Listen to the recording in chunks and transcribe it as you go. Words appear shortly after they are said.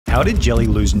How did Jelly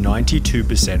lose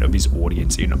 92% of his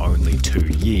audience in only 2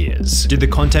 years? Did the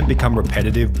content become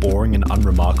repetitive, boring, and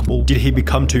unremarkable? Did he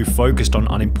become too focused on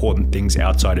unimportant things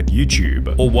outside of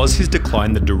YouTube? Or was his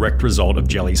decline the direct result of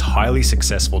Jelly's highly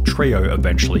successful trio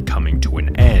eventually coming to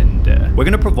an end? We're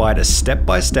going to provide a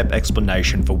step-by-step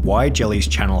explanation for why Jelly's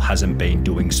channel hasn't been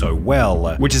doing so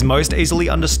well, which is most easily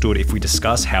understood if we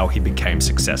discuss how he became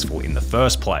successful in the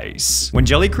first place. When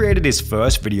Jelly created his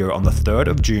first video on the 3rd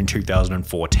of June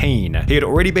 2014, he had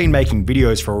already been making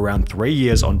videos for around 3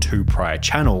 years on 2 prior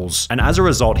channels, and as a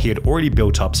result he had already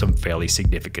built up some fairly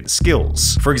significant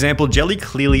skills. For example, Jelly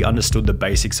clearly understood the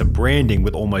basics of branding,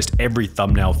 with almost every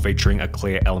thumbnail featuring a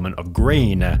clear element of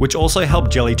green, which also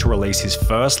helped Jelly to release his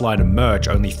first line of merch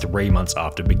only 3 months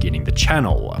after beginning the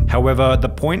channel. However, the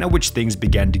point at which things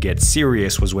began to get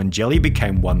serious was when Jelly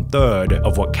became 1/3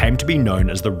 of what came to be known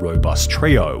as the Robust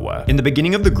Trio. In the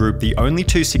beginning of the group, the only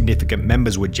 2 significant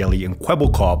members were Jelly and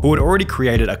Kwebbelkop, who had already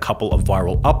created a couple of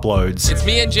viral uploads. It's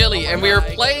me and Jelly, and we were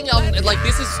playing on, like,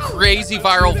 this is crazy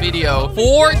viral video.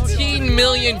 14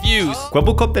 million views.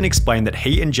 Kwebbelkop then explained that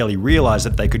he and Jelly realized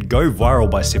that they could go viral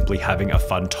by simply having a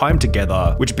fun time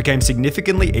together, which became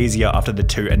significantly easier after the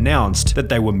two announced that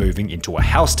they were moving into a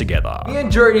house together. Me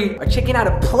and Jordy are checking out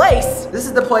a place. This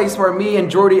is the place where me and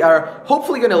Jordy are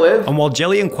hopefully gonna live. And while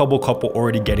Jelly and Kwebbelkop were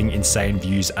already getting insane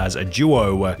views as a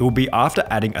duo, it will be after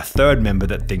adding a 3rd member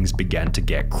that things began to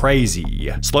get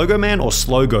crazy. Slogoman, or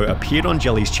Slogo, appeared on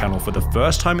Jelly's channel for the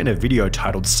first time in a video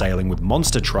titled Sailing with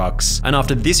Monster Trucks, and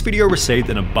after this video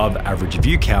received an above average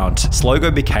view count,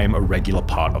 Slogo became a regular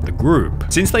part of the group.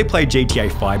 Since they played GTA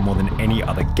 5 more than any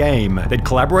other game, they'd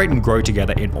collaborate and grow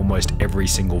together in almost every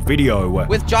single video.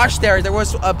 With Josh there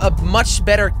was a much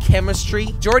better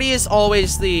chemistry. Jordy is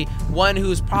always the one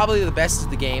who's probably the best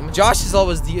at the game. Josh is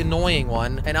always the annoying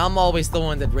one, and I'm always the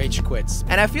one that rage quits.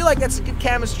 And I feel like that's a good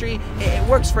chemistry. It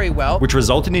works very well. Which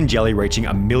resulted in Jelly reaching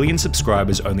 1 million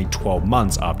subscribers only 12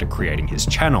 months after creating his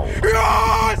channel.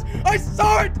 Yes! I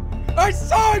saw it! I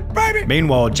saw it, baby!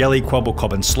 Meanwhile, Jelly,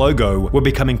 Kwebbelkop, and Slogo were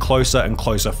becoming closer and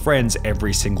closer friends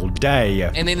every single day.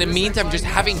 And in the meantime, just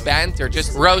having banter,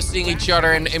 just roasting each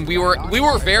other, and we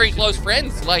were very close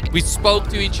friends. Like, we spoke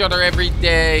to each other every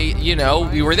day, you know,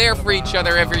 we were there for each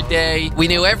other every day. We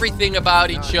knew everything about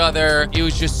each other. It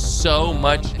was just so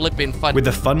much flippin' fun. With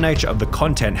the fun nature of the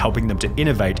content helping them to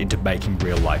innovate into making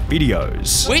real-life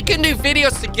videos. We can do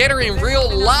videos together in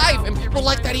real life, and people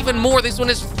like that even more. This one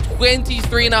is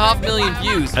 23.5 million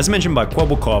views. As mentioned by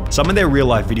Kwebbelkop, some of their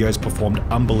real-life videos performed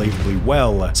unbelievably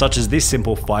well, such as this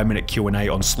simple 5-minute Q&A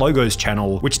on Slogo's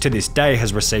channel, which to this day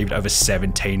has received over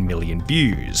 17 million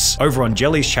views. Over on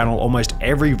Jelly's channel, almost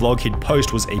every vlog he'd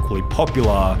post was equally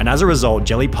popular, and as a result,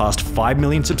 Jelly passed 5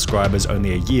 million subscribers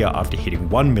only a year after hitting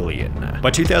 1 million.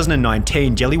 By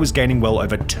 2019, Jelly was gaining well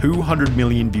over 200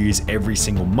 million views every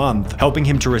single month, helping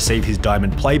him to receive his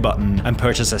Diamond Play button and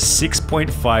purchase a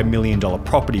 $6.5 million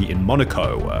property in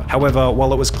Monaco. However,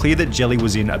 while it was clear that Jelly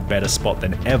was in a better spot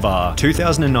than ever,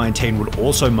 2019 would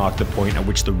also mark the point at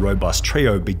which the Robust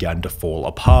Trio began to fall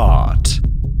apart.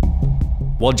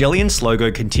 While Jelly and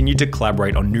Slogo continued to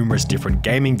collaborate on numerous different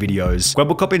gaming videos,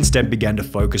 Kwebbelkop instead began to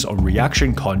focus on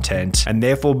reaction content and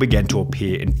therefore began to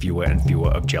appear in fewer and fewer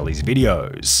of Jelly's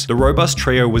videos. The Robust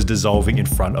Trio was dissolving in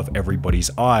front of everybody's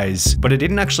eyes, but it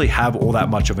didn't actually have all that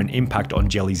much of an impact on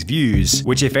Jelly's views,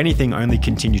 which if anything only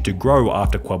continued to grow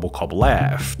after Kwebbelkop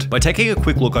left. By taking a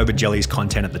quick look over Jelly's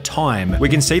content at the time, we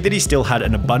can see that he still had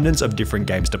an abundance of different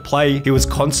games to play. He was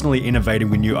constantly innovating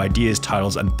with new ideas,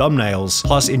 titles, and thumbnails.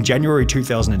 Plus, in January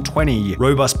 2020,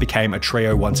 Robust became a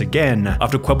trio once again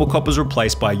after Kwebbelkop was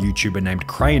replaced by a YouTuber named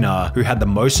Crainer, who had the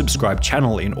most subscribed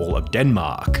channel in all of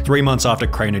Denmark. 3 months after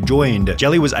Crainer joined,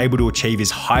 Jelly was able to achieve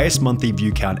his highest monthly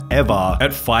view count ever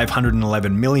at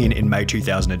 511 million in May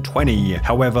 2020.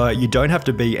 However, you don't have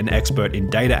to be an expert in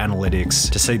data analytics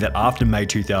to see that after May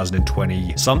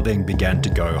 2020, something began to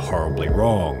go horribly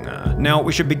wrong. Now,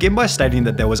 we should begin by stating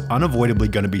that there was unavoidably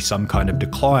going to be some kind of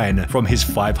decline from his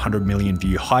 500 million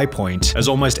view high point, as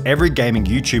almost every gaming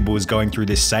YouTuber was going through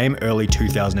this same early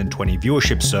 2020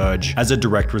 viewership surge as a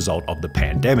direct result of the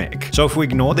pandemic. So if we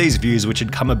ignore these views which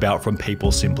had come about from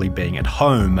people simply being at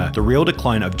home, the real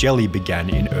decline of Jelly began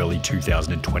in early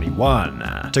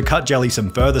 2021. To cut Jelly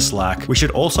some further slack, we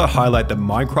should also highlight that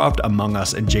Minecraft, Among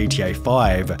Us, and GTA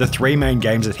 5, the 3 main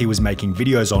games that he was making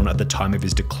videos on at the time of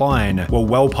his decline, were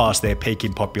well past their peak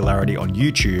in popularity on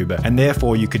YouTube, and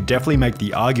therefore you could definitely make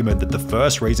the argument that the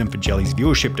first reason for Jelly's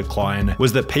viewership decline storyline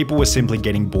was that people were simply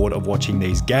getting bored of watching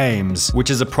these games, which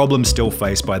is a problem still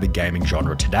faced by the gaming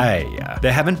genre today.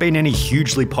 There haven't been any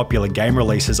hugely popular game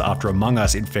releases after Among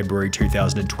Us in February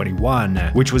 2021,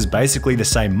 which was basically the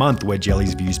same month where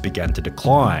Jelly's views began to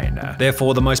decline.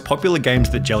 Therefore, the most popular games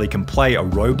that Jelly can play are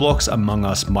Roblox, Among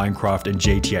Us, Minecraft, and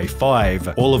GTA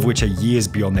 5, all of which are years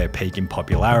beyond their peak in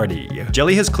popularity.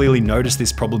 Jelly has clearly noticed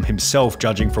this problem himself,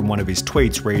 judging from one of his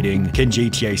tweets reading, "Can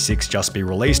GTA 6 just be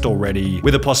released already?"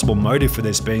 with a possible motive for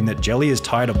this being that Jelly is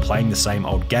tired of playing the same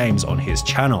old games on his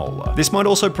channel. This might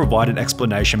also provide an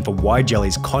explanation for why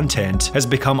Jelly's content has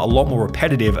become a lot more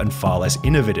repetitive and far less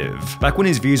innovative. Back when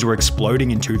his views were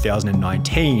exploding in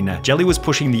 2019, Jelly was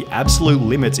pushing the absolute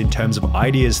limits in terms of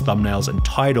ideas, thumbnails, and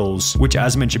titles, which,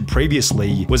 as mentioned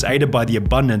previously, was aided by the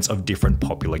abundance of different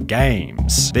popular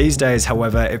games. These days,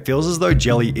 however, it feels as though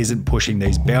Jelly isn't pushing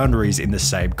these boundaries in the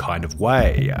same kind of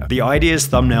way. The ideas,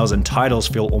 thumbnails, and titles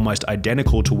feel almost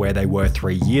identical to where they were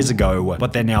 3 years ago,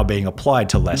 but they're now being applied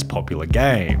to less popular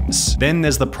games. Then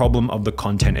there's the problem of the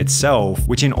content itself,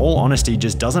 which in all honesty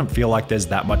just doesn't feel like there's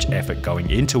that much effort going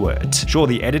into it. Sure,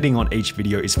 the editing on each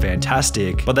video is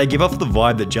fantastic, but they give off the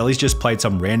vibe that Jelly's just played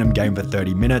some random game for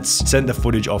 30 minutes, sent the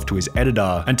footage off to his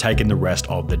editor, and taken the rest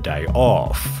of the day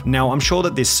off. Now, I'm sure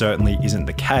that this certainly isn't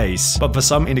the case, but for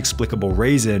some inexplicable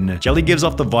reason, Jelly gives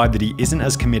off the vibe that he isn't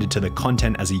as committed to the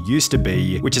content as he used to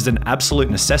be, which is an absolute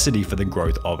necessity for the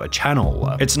growth of a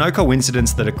channel. It's no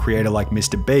coincidence that a creator like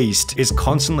MrBeast is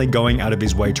constantly going out of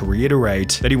his way to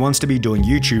reiterate that he wants to be doing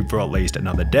YouTube for at least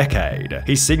another decade.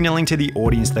 He's signaling to the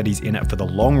audience that he's in it for the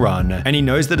long run, and he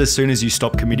knows that as soon as you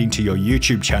stop committing to your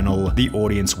YouTube channel, the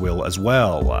audience will as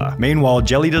well. Meanwhile,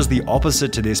 Jelly does the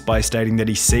opposite to this by stating that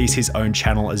he sees his own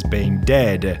channel as being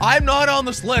dead. I'm not on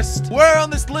this list. Where on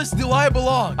this list do I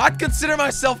belong? I'd consider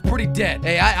myself pretty dead.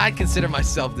 Hey, I consider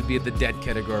myself to be in the dead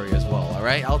category as well,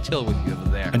 alright? I'll chill with you over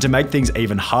there. And to make things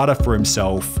even harder for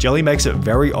himself, Jelly makes it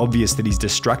very obvious that he's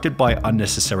distracted by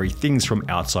unnecessary things from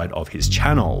outside of his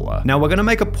channel. Now, we're going to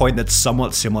make a point that's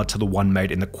somewhat similar to the one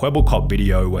made in the Kwebbelkop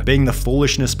video, being the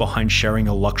foolishness behind sharing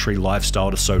a luxury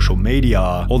lifestyle to social media,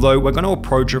 although we're going to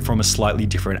approach it from a slightly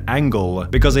different angle,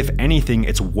 because if anything,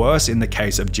 it's worse in the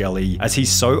case of Jelly, as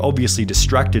he's so obviously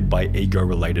distracted by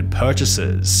ego-related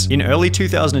purchases. In early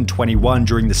 2021,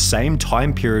 during the same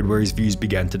time period where his views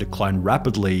began to decline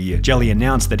rapidly, Jelly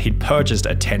announced that he'd purchased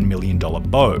a $10 million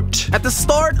boat. At the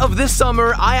start of this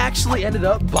summer, I actually ended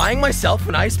up buying myself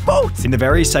a nice boat. In the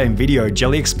very same video,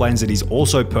 Jelly explains that he's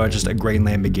also purchased a green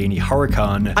Lamborghini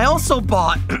Huracan. I also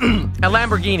bought a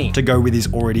Lamborghini to go with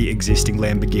his already existing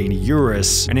Lamborghini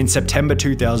Urus, and in September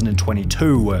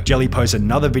 2022, Jelly posts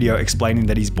another video explaining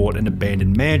that he's bought an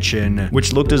abandoned mansion,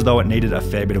 which looked as though it needed a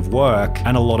fair bit of work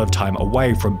and a lot of time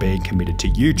away from being committed to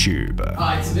YouTube.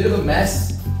 It's a bit of a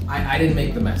mess. I didn't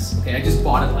make the mess, okay? I just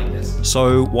bought it like this.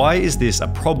 So why is this a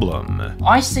problem?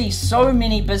 I see so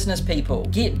many business people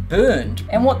get burned,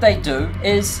 and what they do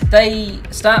is they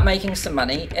start making some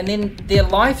money, and then their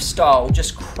lifestyle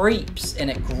just creeps and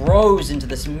it grows into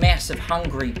this massive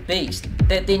hungry beast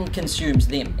that then consumes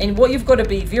them. And what you've got to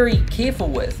be very careful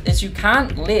with is you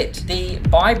can't let the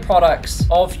byproducts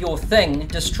of your thing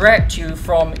distract you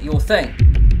from your thing.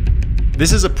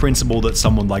 This is a principle that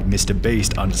someone like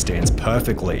MrBeast understands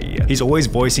perfectly. He's always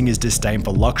voicing his disdain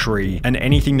for luxury and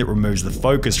anything that removes the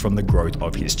focus from the growth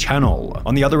of his channel.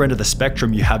 On the other end of the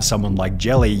spectrum, you have someone like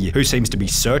Jelly, who seems to be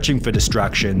searching for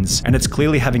distractions, and it's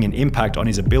clearly having an impact on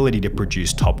his ability to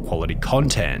produce top quality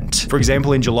content. For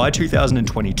example, in July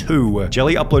 2022,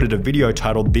 Jelly uploaded a video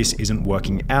titled "This Isn't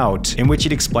Working Out," in which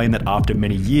it explained that after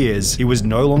many years, he was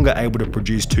no longer able to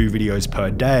produce 2 videos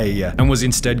per day, and was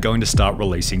instead going to start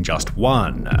releasing just one.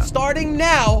 Starting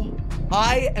now,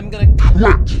 I am gonna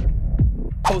quit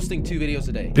posting 2 videos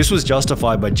a day. This was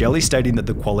justified by Jelly stating that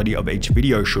the quality of each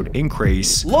video should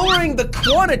increase. Lowering the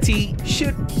quantity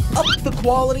should up the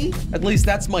quality. At least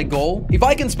that's my goal. If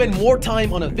I can spend more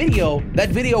time on a video, that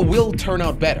video will turn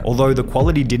out better. Although the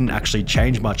quality didn't actually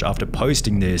change much after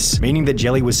posting this, meaning that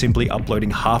Jelly was simply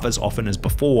uploading half as often as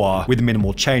before, with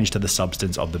minimal change to the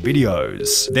substance of the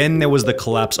videos. Then there was the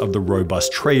collapse of the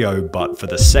robust trio, but for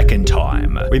the second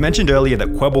time. We mentioned earlier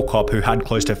that Kwebbelkop, who had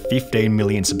close to 15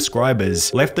 million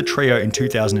subscribers, left the trio in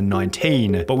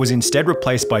 2019, but was instead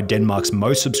replaced by Denmark's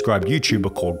most subscribed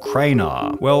YouTuber called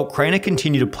Craner. Well, Craner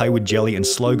continued to play with Jelly and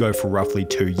Slogo for roughly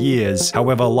 2 years.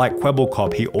 However, like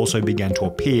Kwebbelkop, he also began to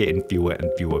appear in fewer and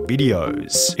fewer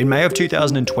videos. In May of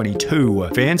 2022,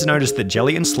 fans noticed that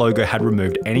Jelly and Slogo had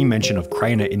removed any mention of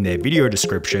Craner in their video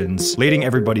descriptions, leading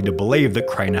everybody to believe that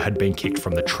Craner had been kicked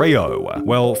from the trio.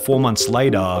 Well, 4 months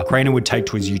later, Craner would take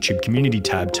to his YouTube community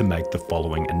tab to make the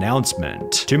following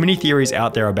announcement. Too many theories out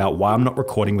out there about why I'm not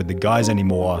recording with the guys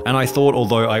anymore, and I thought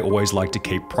although I always like to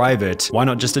keep private, why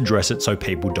not just address it so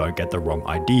people don't get the wrong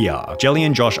idea. Jelly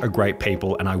and Josh are great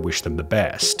people and I wish them the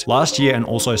best. Last year and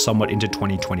also somewhat into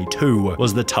 2022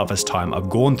 was the toughest time I've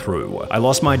gone through. I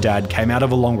lost my dad, came out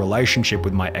of a long relationship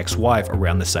with my ex-wife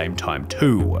around the same time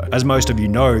too. As most of you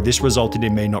know, this resulted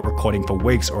in me not recording for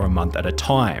weeks or a month at a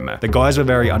time. The guys were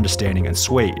very understanding and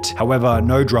sweet. However,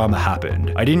 no drama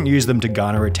happened. I didn't use them to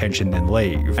garner attention then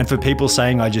leave. And for people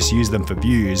saying I just use them for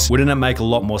views, wouldn't it make a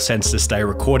lot more sense to stay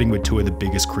recording with two of the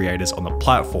biggest creators on the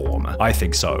platform? I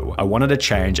think so. I wanted to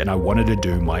change and I wanted to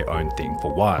do my own thing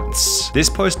for once. This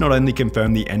post not only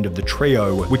confirmed the end of the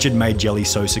trio, which had made Jelly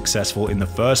so successful in the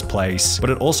first place, but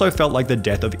it also felt like the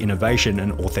death of innovation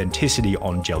and authenticity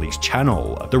on Jelly's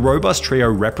channel. The Robust Trio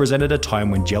represented a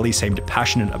time when Jelly seemed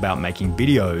passionate about making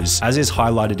videos, as is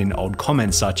highlighted in old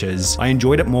comments such as, "I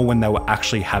enjoyed it more when they were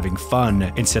actually having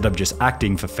fun instead of just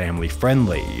acting for family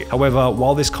friendly." However,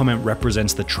 while this comment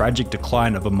represents the tragic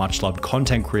decline of a much loved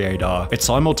content creator, it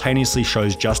simultaneously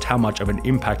shows just how much of an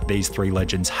impact these three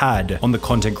legends had on the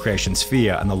content creation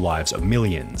sphere and the lives of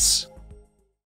millions.